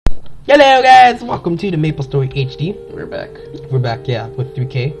Hello guys, welcome to the MapleStory HD. We're back. We're back, yeah, with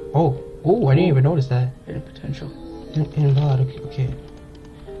 3K. Oh, I didn't even notice that. Hidden potential. In blood, okay.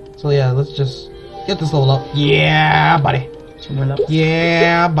 So yeah, let's just get this level up. Yeah, buddy. 2 more levels.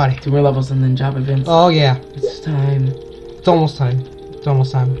 Yeah, buddy. 2 more levels and then job events. Oh yeah. It's time. It's almost time. It's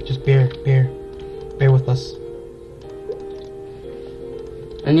almost time. Just bear with us.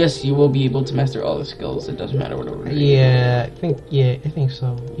 And yes, you will be able to master all the skills. It doesn't matter what order. Yeah, I think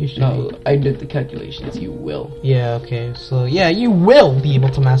so. You should. No, I did the calculations. You will. Yeah, okay. So yeah, you will be able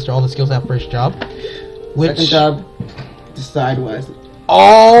to master all the skills at first job. Which Second job, decide wisely.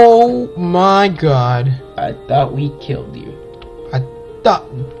 Oh my god. I thought we killed you. I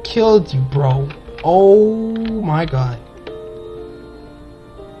thought we killed you, bro. Oh my god.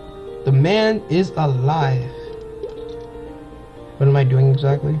 The man is alive. What am I doing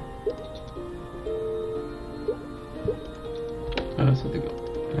exactly? Oh, that's what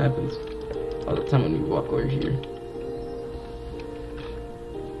happens all the time when we walk over here.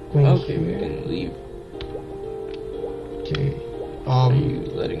 Okay, we can leave. Okay. Are you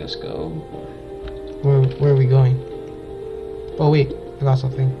letting us go? Where are we going? Oh wait, I got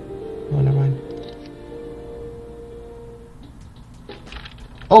something. Oh, never mind.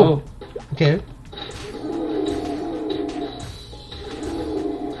 Oh. Okay.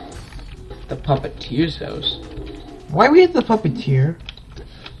 The puppeteer's house. Why are we at the puppeteer?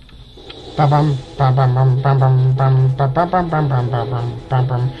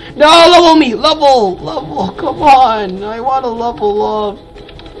 No, level me! Level! Come on! I want to level up!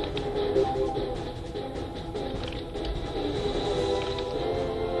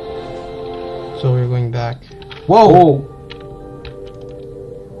 So we're going back. Whoa!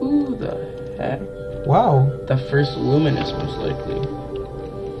 Who the heck? Wow. The first luminous, most likely.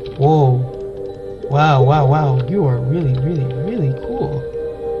 Whoa. Wow. You are really cool.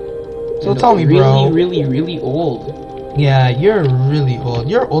 So tell me, bro. Really old. Yeah, you're really old.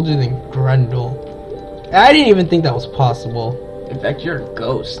 You're older than Grundle. I didn't even think that was possible. In fact, you're a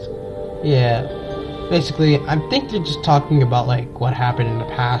ghost. Yeah. Basically, I think they're just talking about, like, what happened in the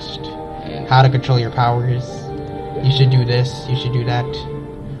past. And How to control your powers. You should do this. You should do that.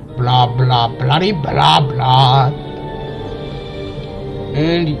 Blah, blah, bloody, blah, blah.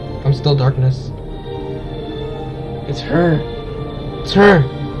 And I'm still darkness. it's her. It's her.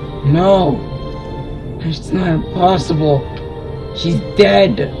 No. It's not possible. She's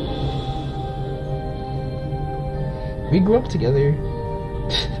dead. We grew up together.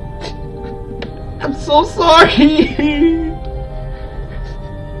 I'm so sorry.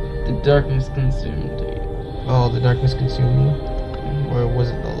 The darkness consumed you. Oh, the darkness consumed me? Or was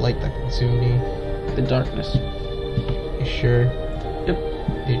it the light that consumed me? The darkness. You sure? Yep.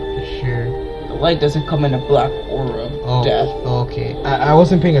 You sure? The light doesn't come in a black aura of death. Okay. I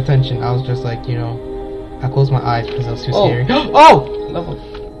wasn't paying attention. I was just like, you know, I closed my eyes because I was too Oh. scared. Oh! Level.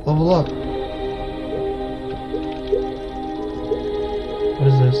 Level up. What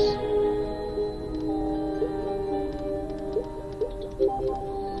is this?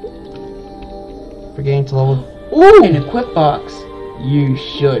 Forgetting to level. Ooh! An equip box. You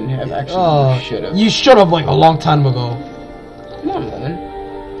shouldn't have actually. You should have. You should have, like, a long time ago. Come on, woman.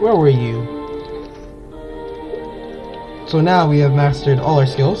 Where were you? So now we have mastered all our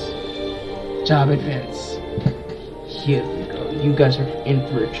skills. Job advance. Here we go. You guys are in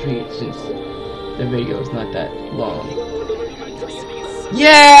for a treat since the video is not that long.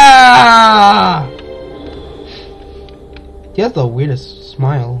 Yeah! He has the weirdest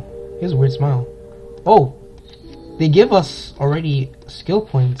smile. He has a weird smile. Oh! They give us already skill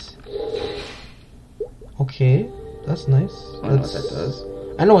points. Okay, that's nice. I know what that does.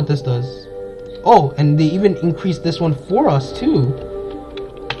 I know what this does. Oh, and they even increased this one for us too.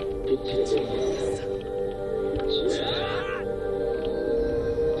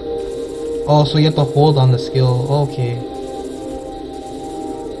 Oh, so you have to hold on the skill. Okay.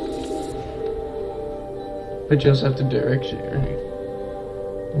 But you also have to direct it, right?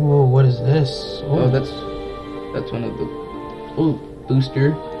 Whoa, what is this? Oh, that's one of the. Oh,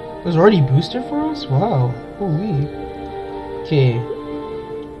 booster. There's already booster for us? Wow. Holy. Okay.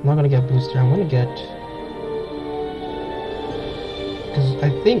 I'm not gonna get booster. I'm gonna get. Because I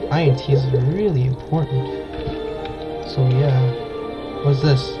think INT is really important. So yeah. What's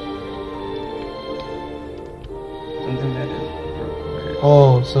this? Something that is required.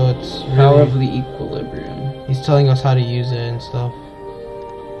 Oh, so it's really. Power of the equilibrium. He's telling us how to use it and stuff.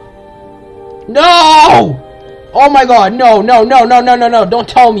 No! Oh my god, no. Don't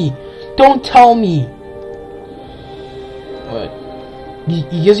tell me. Don't tell me. What? He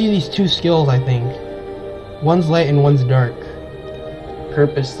gives you these two skills, I think. One's light and one's dark.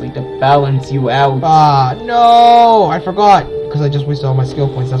 purposely to balance you out. Ah, no! I forgot! Because I just wasted all my skill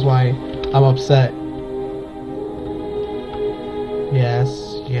points, that's why I'm upset. Yes,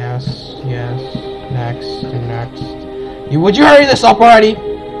 yes, yes. Next, and next. Would you hurry this up already?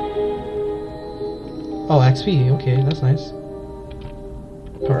 Oh, XP, okay, that's nice.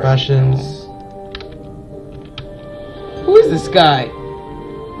 Professions. Who is this guy?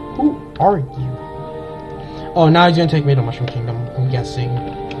 Who are you? Oh, now he's gonna take me to Mushroom Kingdom, I'm guessing.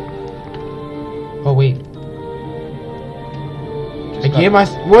 Oh, wait.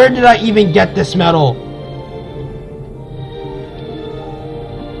 Where did I even get this medal?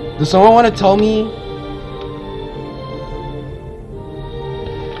 Does someone want to tell me?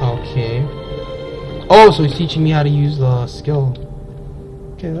 Okay. Oh, so he's teaching me how to use the skill.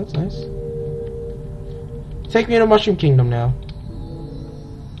 Okay, that's nice. Take me to Mushroom Kingdom now.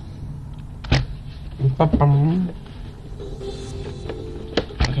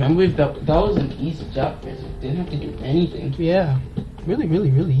 Okay, I believe that was an easy job, guys. Didn't have to do anything. Yeah, really, really,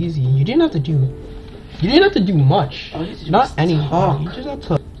 really easy. You didn't have to do much. Not anything. You just have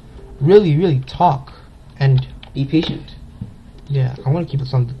to really, really talk and be patient. Yeah, I want to keep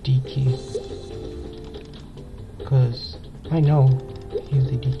this on the D key because I know he's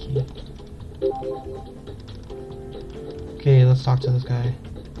the D key. Okay, let's talk to this guy.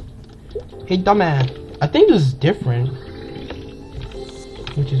 Hey, dumbass. I think this is different,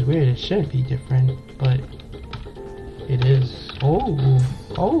 which is weird. It shouldn't be different, but it is.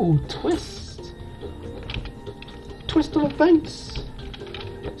 Oh, twist of events.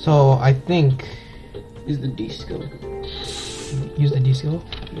 So I think use the D skill. Use the D skill.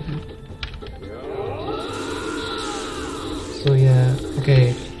 So yeah,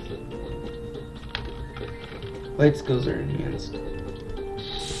 okay. Light skills are enhanced.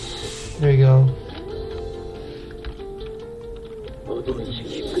 There you go.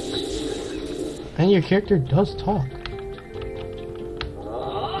 And your character does talk.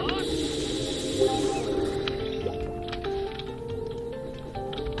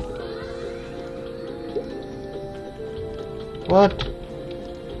 What?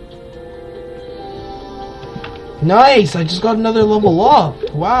 Nice! I just got another level up!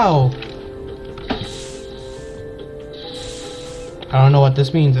 Wow! I don't know what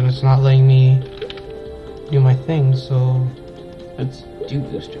this means, and it's not letting me do my thing, so... Let's do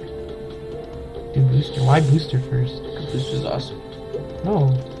booster. Do booster? Why booster first? Because booster's awesome.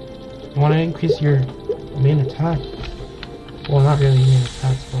 No. I want to increase your main attack. Well, not really main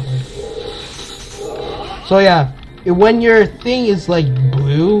attacks, but like... So yeah, when your thing is like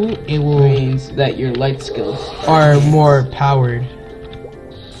blue, it will... means that your light skills are more powered.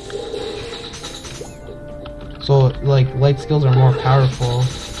 So, like, light skills are more powerful.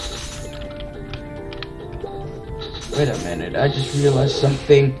 Wait a minute, I just realized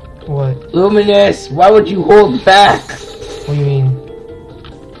something. What? Luminous, why would you hold back? What do you mean?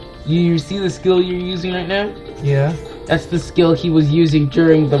 You see the skill you're using right now? Yeah. That's the skill he was using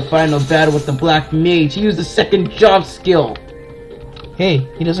during the final battle with the Black Mage. He used the second job skill. Hey,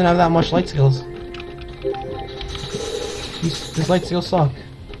 he doesn't have that much light skills. His light skills suck.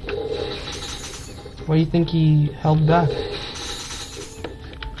 Why do you think he held back?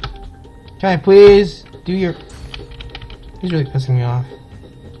 Can I please do your... He's really pissing me off.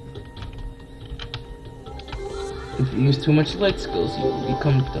 If you use too much light skills, you will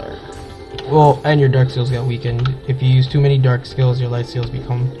become dark. Well, and your dark skills get weakened. If you use too many dark skills, your light skills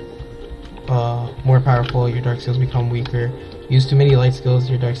become more powerful, your dark skills become weaker. Use too many light skills,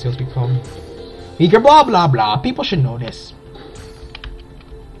 your dark skills become weaker, blah blah blah. People should know this.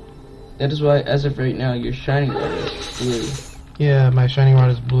 That is why, as of right now, your shining rod is blue. Yeah, my shining rod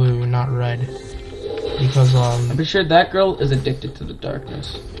is blue, not red. Because, I'm pretty sure that girl is addicted to the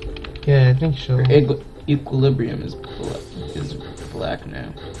darkness. Yeah, I think so. Her equilibrium is black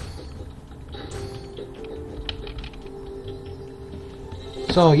now.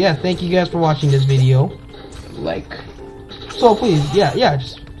 So, yeah, thank you guys for watching this video. Like. So, please, yeah,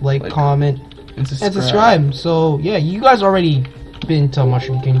 just like, comment, and subscribe. So, yeah, you guys already been to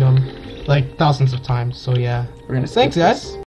Mushroom Kingdom like thousands of times. So, yeah. We're gonna Thanks, guys.